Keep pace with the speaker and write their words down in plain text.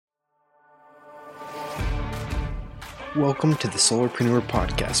Welcome to the Solarpreneur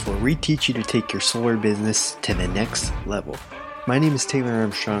Podcast, where we teach you to take your solar business to the next level. My name is Taylor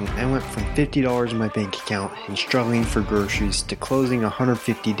Armstrong. I went from $50 in my bank account and struggling for groceries to closing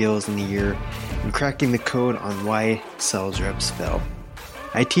 150 deals in a year and cracking the code on why sales reps fail.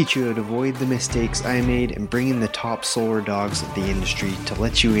 I teach you how to avoid the mistakes I made and bring in the top solar dogs of the industry to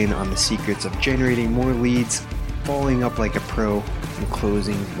let you in on the secrets of generating more leads, following up like a pro, and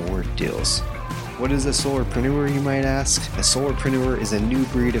closing more deals. What is a solarpreneur, you might ask? A solarpreneur is a new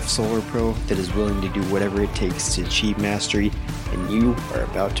breed of solar pro that is willing to do whatever it takes to achieve mastery, and you are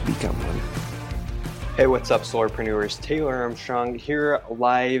about to become one. Hey, what's up, solarpreneurs? Taylor Armstrong here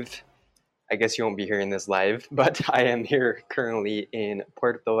live. I guess you won't be hearing this live, but I am here currently in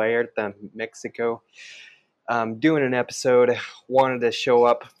Puerto Vallarta, Mexico. Doing an episode. Wanted to show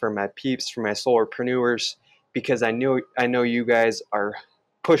up for my peeps, for my solarpreneurs, because I know you guys are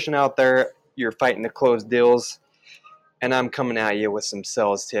pushing out there. You're fighting to close deals, and I'm coming at you with some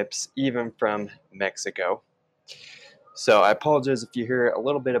sales tips, even from Mexico. So I apologize if you hear a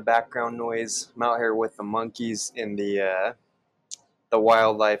little bit of background noise. I'm out here with the monkeys in the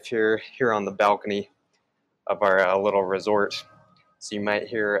wildlife here on the balcony of our little resort. So you might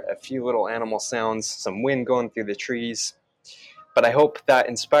hear a few little animal sounds, some wind going through the trees. But I hope that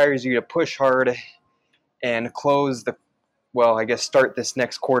inspires you to push hard and start this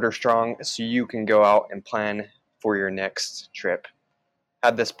next quarter strong so you can go out and plan for your next trip.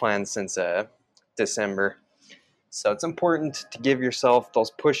 Had this plan since December. So it's important to give yourself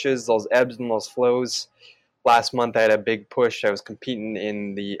those pushes, those ebbs and those flows. Last month I had a big push. I was competing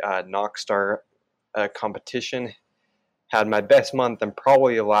in the Knockstar competition. Had my best month in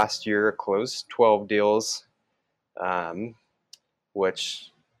probably last year. Closed 12 deals,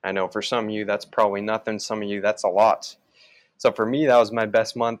 which I know for some of you that's probably nothing. Some of you that's a lot. So for me, that was my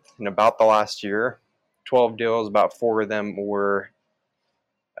best month in about the last year. 12 deals, about 4 of them were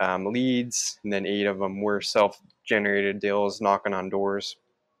leads, and then 8 of them were self-generated deals, knocking on doors.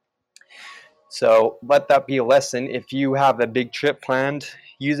 So let that be a lesson. If you have a big trip planned,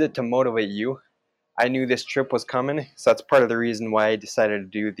 use it to motivate you. I knew this trip was coming, so that's part of the reason why I decided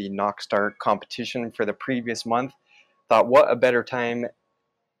to do the Knockstar competition for the previous month. Thought, what a better time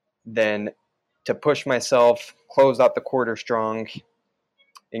than to push myself, close out the quarter strong,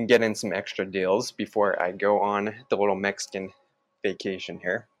 and get in some extra deals before I go on the little Mexican vacation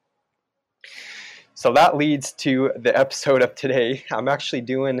here. So that leads to the episode of today. I'm actually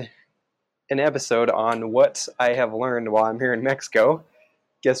doing an episode on what I have learned while I'm here in Mexico.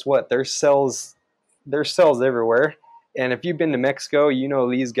 Guess what? There's cells everywhere. And if you've been to Mexico, you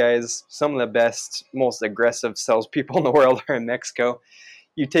know these guys, some of the best, most aggressive salespeople in the world are in Mexico.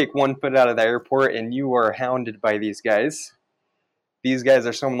 You take one foot out of the airport and you are hounded by these guys. These guys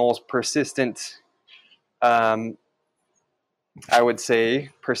are some of the most persistent, I would say,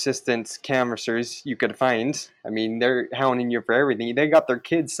 persistent canvassers you could find. I mean, they're hounding you for everything. They got their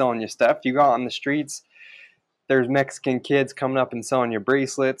kids selling you stuff. You go out on the streets, there's Mexican kids coming up and selling you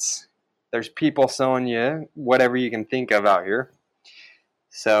bracelets. There's people selling you whatever you can think of out here.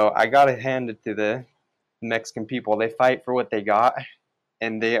 So I got to hand it to the Mexican people. They fight for what they got.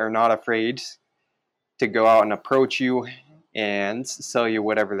 And they are not afraid to go out and approach you and sell you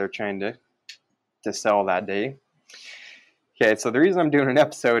whatever they're trying to sell that day. Okay, so the reason I'm doing an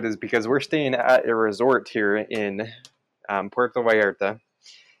episode is because we're staying at a resort here in Puerto Vallarta. And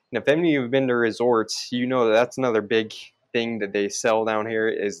if any of you have been to resorts, you know that's another big thing that they sell down here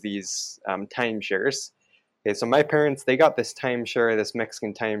is these timeshares. Okay, so my parents, they got this timeshare, this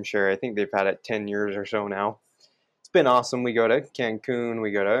Mexican timeshare. I think they've had it 10 years or so now. Been awesome. We go to Cancun,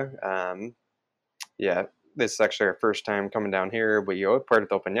 we go to this is actually our first time coming down here. We go to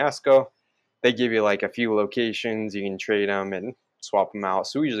Puerto Peñasco. They give you like a few locations, you can trade them and swap them out.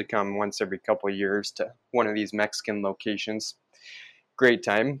 So we usually come once every couple of years to one of these Mexican locations. Great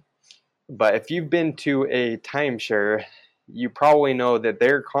time. But if you've been to a timeshare, you probably know that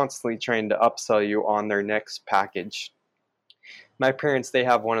they're constantly trying to upsell you on their next package. My parents, they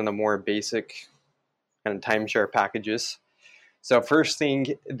have one of the more basic kind of timeshare packages. So first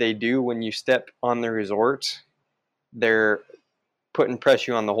thing they do when you step on the resort, they're putting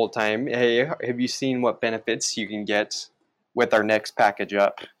pressure on the whole time. Hey, have you seen what benefits you can get with our next package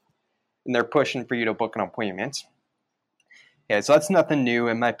up? And they're pushing for you to book an appointment. Okay, so that's nothing new.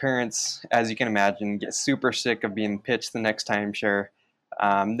 And my parents, as you can imagine, get super sick of being pitched the next timeshare.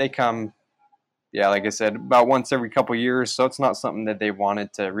 They come, like I said, about once every couple of years. So it's not something that they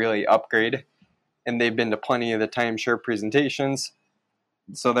wanted to really upgrade. And they've been to plenty of the timeshare presentations,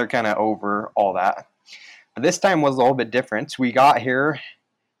 so they're kind of over all that. But this time was a little bit different. We got here,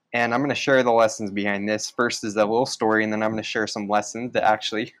 And I'm going to share the lessons behind this. First is a little story, and then I'm going to share some lessons that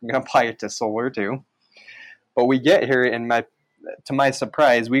actually I'm going to apply it to solar too. But we get here, and to my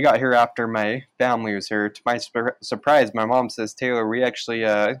surprise, we got here after my family was here. To my surprise, my mom says, "Taylor, we actually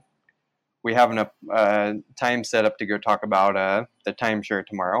we have a time set up to go talk about the timeshare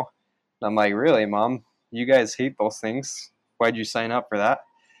tomorrow." And I'm like, "Really, Mom? You guys hate those things. Why'd you sign up for that?"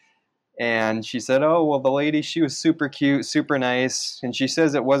 And she said, "Oh, well, the lady, she was super cute, super nice." And she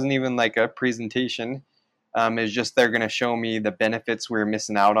says it wasn't even like a presentation. It's just they're going to show me the benefits we're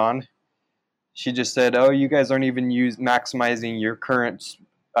missing out on. She just said, "Oh, you guys aren't even maximizing your current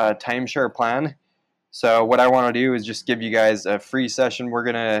timeshare plan. So what I want to do is just give you guys a free session. We're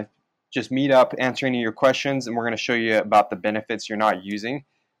going to just meet up, answer any of your questions, and we're going to show you about the benefits you're not using.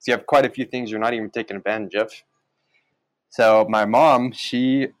 So you have quite a few things you're not even taking advantage of." So my mom,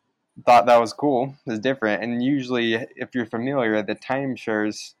 she thought that was cool. It was different. And usually, if you're familiar, the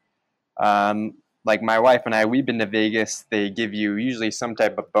timeshares, like my wife and I, we've been to Vegas. They give you usually some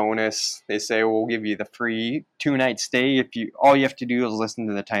type of bonus. They say, "We'll give you the free 2-night stay if you all you have to do is listen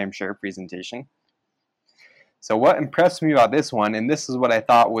to the timeshare presentation." So what impressed me about this one, and this is what I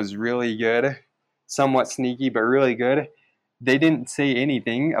thought was really good, somewhat sneaky but really good, they didn't say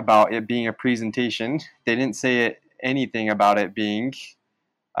anything about it being a presentation. They didn't say anything about it being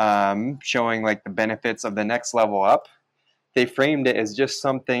showing like the benefits of the next level up. They framed it as just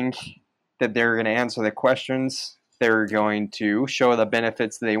something that they're going to answer the questions. They're going to show the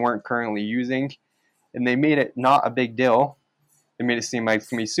benefits that they weren't currently using. And they made it not a big deal. They made it seem like it's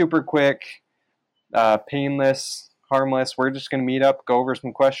going to be super quick, painless, harmless. We're just going to meet up, go over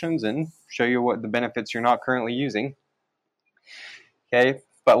some questions, and show you what the benefits you're not currently using. Okay,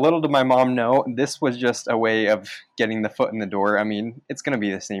 but little did my mom know, this was just a way of getting the foot in the door. I mean, it's going to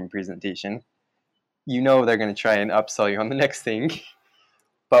be the same presentation. You know they're going to try and upsell you on the next thing.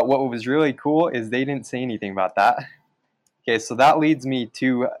 But what was really cool is they didn't say anything about that. Okay, so that leads me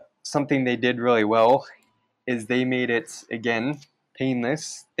to something they did really well, is they made it, again,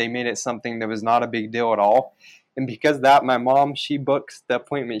 painless. They made it something that was not a big deal at all. And because of that, my mom, she books the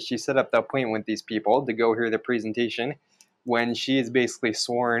appointment. She set up the appointment with these people to go hear the presentation, when she is basically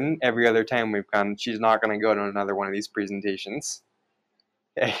sworn every other time we've gone, she's not going to go to another one of these presentations.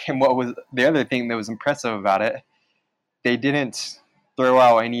 And what was the other thing that was impressive about it, they didn't throw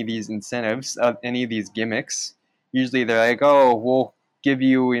out any of these incentives, any of these gimmicks. Usually they're like, "Oh, we'll give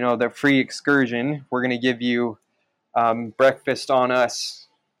you, the free excursion. We're going to give you breakfast on us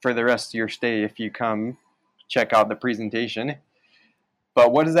for the rest of your stay if you come check out the presentation."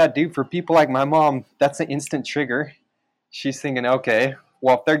 But what does that do for people like my mom? That's an instant trigger. She's thinking, okay,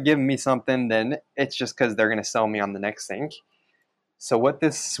 well, if they're giving me something, then it's just because they're going to sell me on the next thing. So what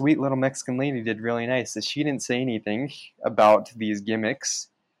this sweet little Mexican lady did really nice is she didn't say anything about these gimmicks.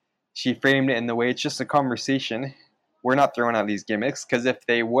 She framed it in the way it's just a conversation. We're not throwing out these gimmicks, because if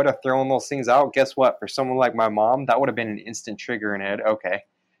they would have thrown those things out, guess what? For someone like my mom, that would have been an instant trigger in it. Okay,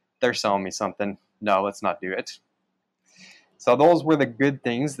 they're selling me something. No, let's not do it. So those were the good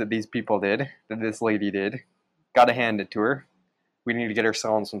things that these people did, that this lady did. Got to hand it to her. We need to get her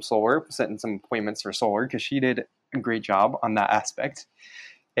selling some solar, setting some appointments for solar, because she did a great job on that aspect.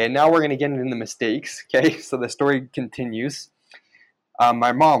 And now we're going to get into the mistakes. Okay, so the story continues.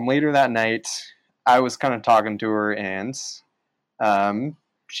 My mom, later that night, I was kind of talking to her, and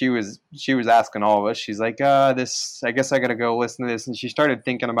she was asking all of us. She's like, I guess I got to go listen to this. And she started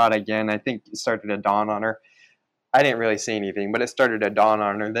thinking about it again. I think it started to dawn on her. I didn't really say anything, but it started to dawn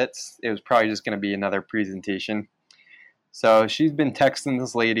on her that it was probably just going to be another presentation. So she's been texting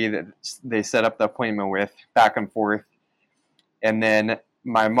this lady that they set up the appointment with, back and forth. And then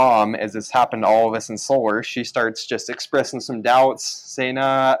my mom, as this happened to all of us in solar, she starts just expressing some doubts, saying,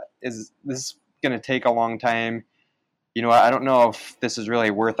 is this going to take a long time? I don't know if this is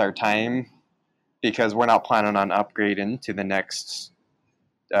really worth our time, because we're not planning on upgrading to the next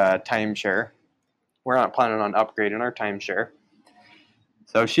timeshare. We're not planning on upgrading our timeshare.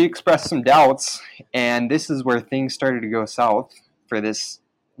 So she expressed some doubts, and this is where things started to go south for this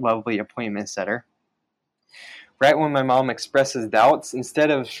lovely appointment setter. Right when my mom expresses doubts,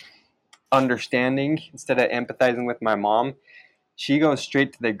 instead of understanding, instead of empathizing with my mom, she goes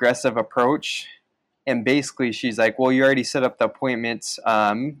straight to the aggressive approach. And basically she's like, "Well, you already set up the appointments.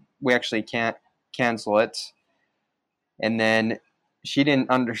 We actually can't cancel it." And then she didn't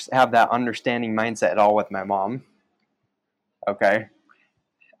have that understanding mindset at all with my mom. Okay.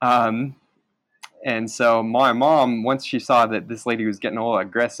 And so my mom, once she saw that this lady was getting a little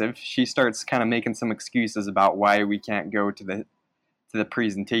aggressive, she starts kind of making some excuses about why we can't go to the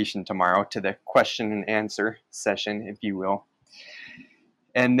presentation tomorrow, to the question and answer session, if you will.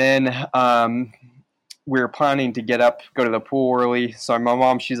 And then we were planning to get up, go to the pool early. So my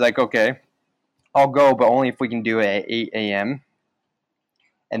mom, she's like, okay, I'll go, but only if we can do it at 8 a.m.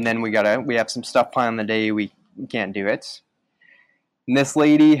 And then we have some stuff planned on the day, we can't do it. And this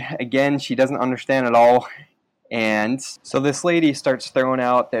lady, again, she doesn't understand at all. And so this lady starts throwing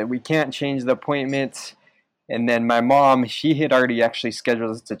out that we can't change the appointment. And then my mom, she had already actually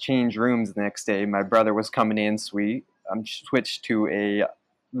scheduled us to change rooms the next day. My brother was coming in, so we switched to a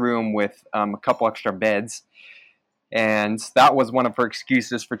room with a couple extra beds. And that was one of her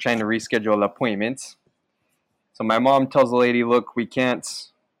excuses for trying to reschedule the appointment. So my mom tells the lady, look, we can't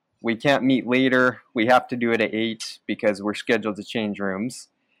meet later. We have to do it at 8 because we're scheduled to change rooms.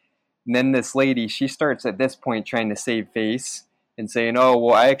 And then this lady, she starts at this point trying to save face and saying, oh,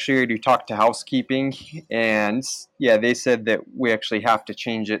 well, I actually already talked to housekeeping, and yeah, they said that we actually have to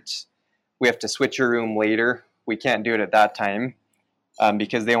change it. We have to switch your room later. We can't do it at that time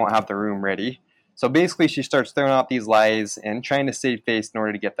because they won't have the room ready. So basically, she starts throwing out these lies and trying to save face in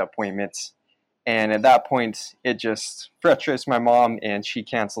order to get the appointment. And at that point, it just frustrates my mom, and she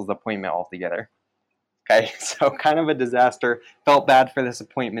cancels the appointment altogether. Okay, so kind of a disaster. Felt bad for this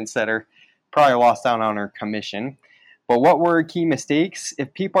appointment setter. Probably lost out on her commission. But what were key mistakes?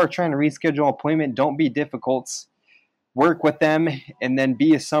 If people are trying to reschedule an appointment, don't be difficult. Work with them and then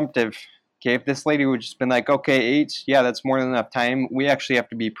be assumptive. Okay, if this lady would just been like, okay, 8, yeah, that's more than enough time. We actually have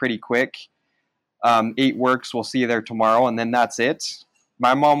to be pretty quick. 8 works, we'll see you there tomorrow, and then that's it.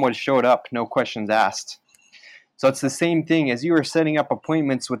 My mom would have showed up, no questions asked. So it's the same thing as you are setting up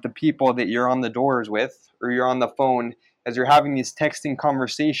appointments with the people that you're on the doors with, or you're on the phone, as you're having these texting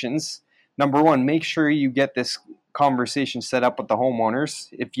conversations. Number one, make sure you get this conversation set up with the homeowners.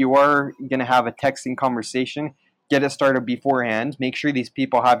 If you are going to have a texting conversation, get it started beforehand. Make sure these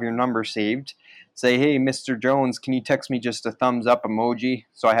people have your number saved. Say, hey, Mr. Jones, can you text me just a thumbs up emoji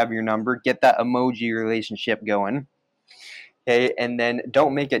so I have your number? Get that emoji relationship going. Okay, and then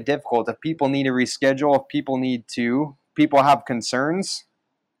don't make it difficult. If people need to reschedule, if people have concerns,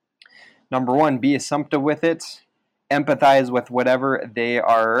 number one, be assumptive with it, empathize with whatever they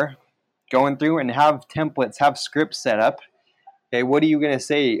are going through, and have templates, have scripts set up. Okay, what are you going to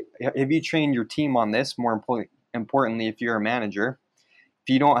say? Have you trained your team on this? More importantly, if you're a manager,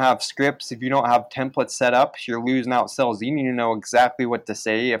 if you don't have scripts, if you don't have templates set up, you're losing out sales. You need to know exactly what to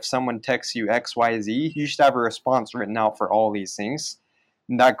say. If someone texts you XYZ, you should have a response written out for all these things.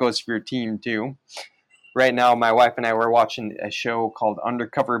 And that goes for your team too. Right now, my wife and I were watching a show called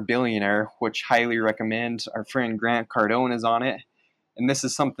Undercover Billionaire, which highly recommend. Our friend Grant Cardone is on it. And this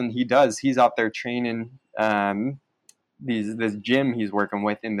is something he does. He's out there training this gym he's working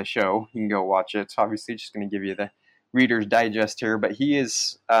with in the show. You can go watch it. It's obviously just going to give you the Reader's Digest here, but he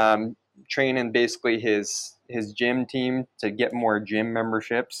is training basically his gym team to get more gym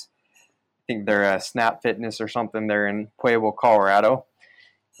memberships. I think they're Snap Fitness or something. They're in Pueblo, Colorado.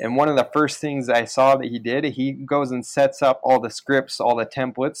 And one of the first things I saw that he did, he goes and sets up all the scripts, all the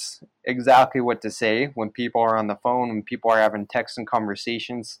templates, exactly what to say when people are on the phone, when people are having texts and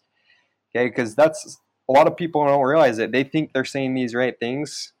conversations. Okay, because that's a lot of people don't realize it. They think they're saying these right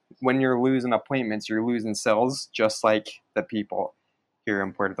things. When you're losing appointments, you're losing sales, just like the people here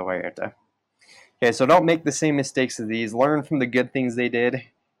in Puerto Vallarta. Okay, so don't make the same mistakes as these. Learn from the good things they did.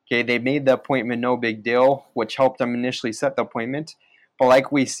 Okay, they made the appointment no big deal, which helped them initially set the appointment. But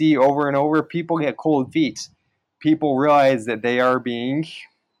like we see over and over, people get cold feet. People realize that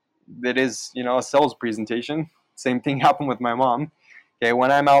that is, a sales presentation. Same thing happened with my mom. Okay,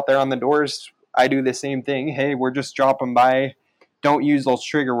 when I'm out there on the doors, I do the same thing. Hey, we're just dropping by. Don't use those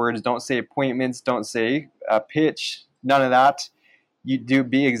trigger words. Don't say appointments. Don't say pitch. None of that. You do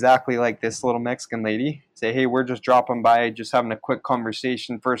be exactly like this little Mexican lady. Say, hey, we're just dropping by, just having a quick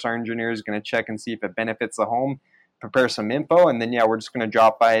conversation. First, our engineer is going to check and see if it benefits the home, prepare some info, and then, we're just going to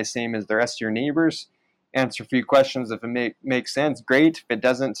drop by same as the rest of your neighbors, answer a few questions. If it makes sense, great. If it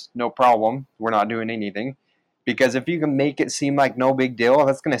doesn't, no problem. We're not doing anything. Because if you can make it seem like no big deal,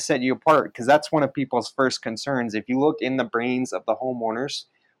 that's going to set you apart, because that's one of people's first concerns. If you look in the brains of the homeowners,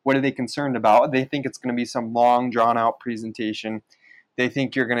 what are they concerned about? They think it's going to be some long, drawn-out presentation. They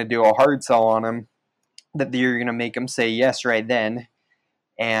think you're going to do a hard sell on them, that you're going to make them say yes right then,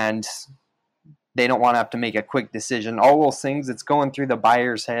 and they don't want to have to make a quick decision. All those things, it's going through the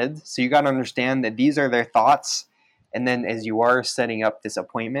buyer's head. So you got to understand that these are their thoughts, and then as you are setting up this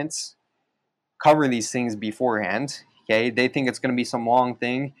appointments, cover these things beforehand. Okay, they think it's going to be some long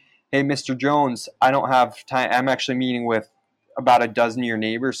thing. Hey, Mr. Jones, I don't have time. I'm actually meeting with about a dozen of your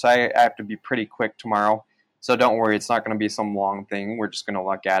neighbors, so I have to be pretty quick tomorrow. So don't worry, it's not going to be some long thing. We're just going to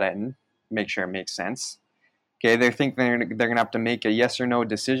look at it and make sure it makes sense. Okay, they think they're going to have to make a yes or no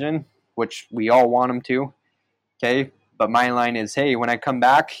decision, which we all want them to. Okay, but my line is, hey, when I come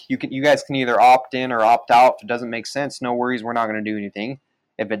back, you guys can either opt in or opt out. If it doesn't make sense, no worries, we're not going to do anything.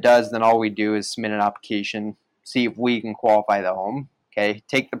 If it does, then all we do is submit an application, see if we can qualify the home. Okay,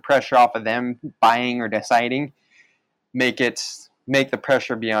 take the pressure off of them buying or deciding. Make the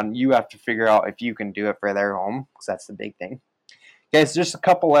pressure be on you. Have to figure out if you can do it for their home, because that's the big thing. Guys, just a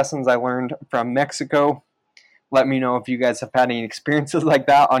couple lessons I learned from Mexico. Let me know if you guys have had any experiences like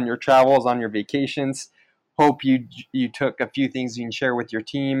that on your travels, on your vacations. Hope you took a few things you can share with your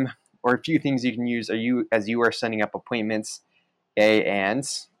team, or a few things you can use as you are setting up appointments. Okay, and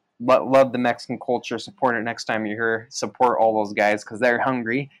love the Mexican culture. Support it next time you're here. Support all those guys because they're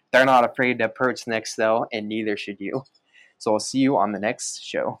hungry. They're not afraid to approach Nextel, and neither should you. So I'll see you on the next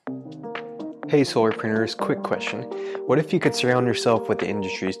show. Hey Solarpreneurs, quick question. What if you could surround yourself with the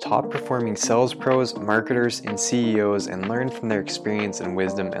industry's top performing sales pros, marketers, and CEOs and learn from their experience and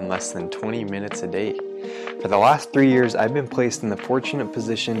wisdom in less than 20 minutes a day? For the last 3 years, I've been placed in the fortunate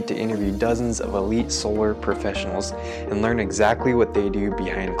position to interview dozens of elite solar professionals and learn exactly what they do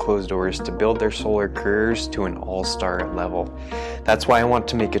behind closed doors to build their solar careers to an all-star level. That's why I want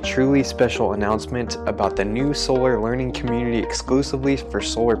to make a truly special announcement about the new solar learning community exclusively for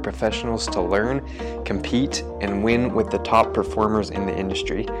solar professionals to learn, compete, and win with the top performers in the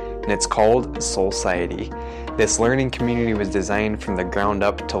industry, and it's called Solciety. This learning community was designed from the ground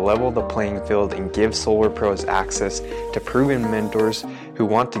up to level the playing field and give solar pros access to proven mentors who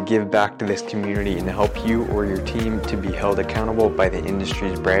want to give back to this community and help you or your team to be held accountable by the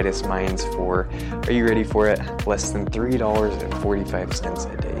industry's brightest minds for, are you ready for it, less than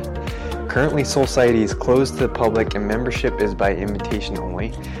 $3.45 a day. Currently, Solciety is closed to the public and membership is by invitation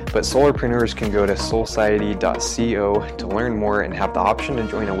only, but Solarpreneurs can go to solciety.co to learn more and have the option to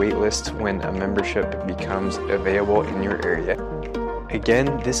join a waitlist when a membership becomes available in your area.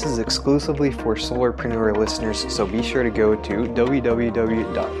 Again, this is exclusively for Solarpreneur listeners, so be sure to go to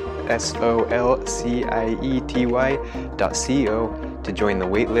www.solciety.co to join the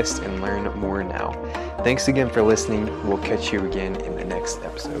waitlist and learn more now. Thanks again for listening. We'll catch you again in the next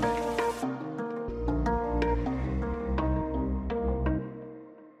episode.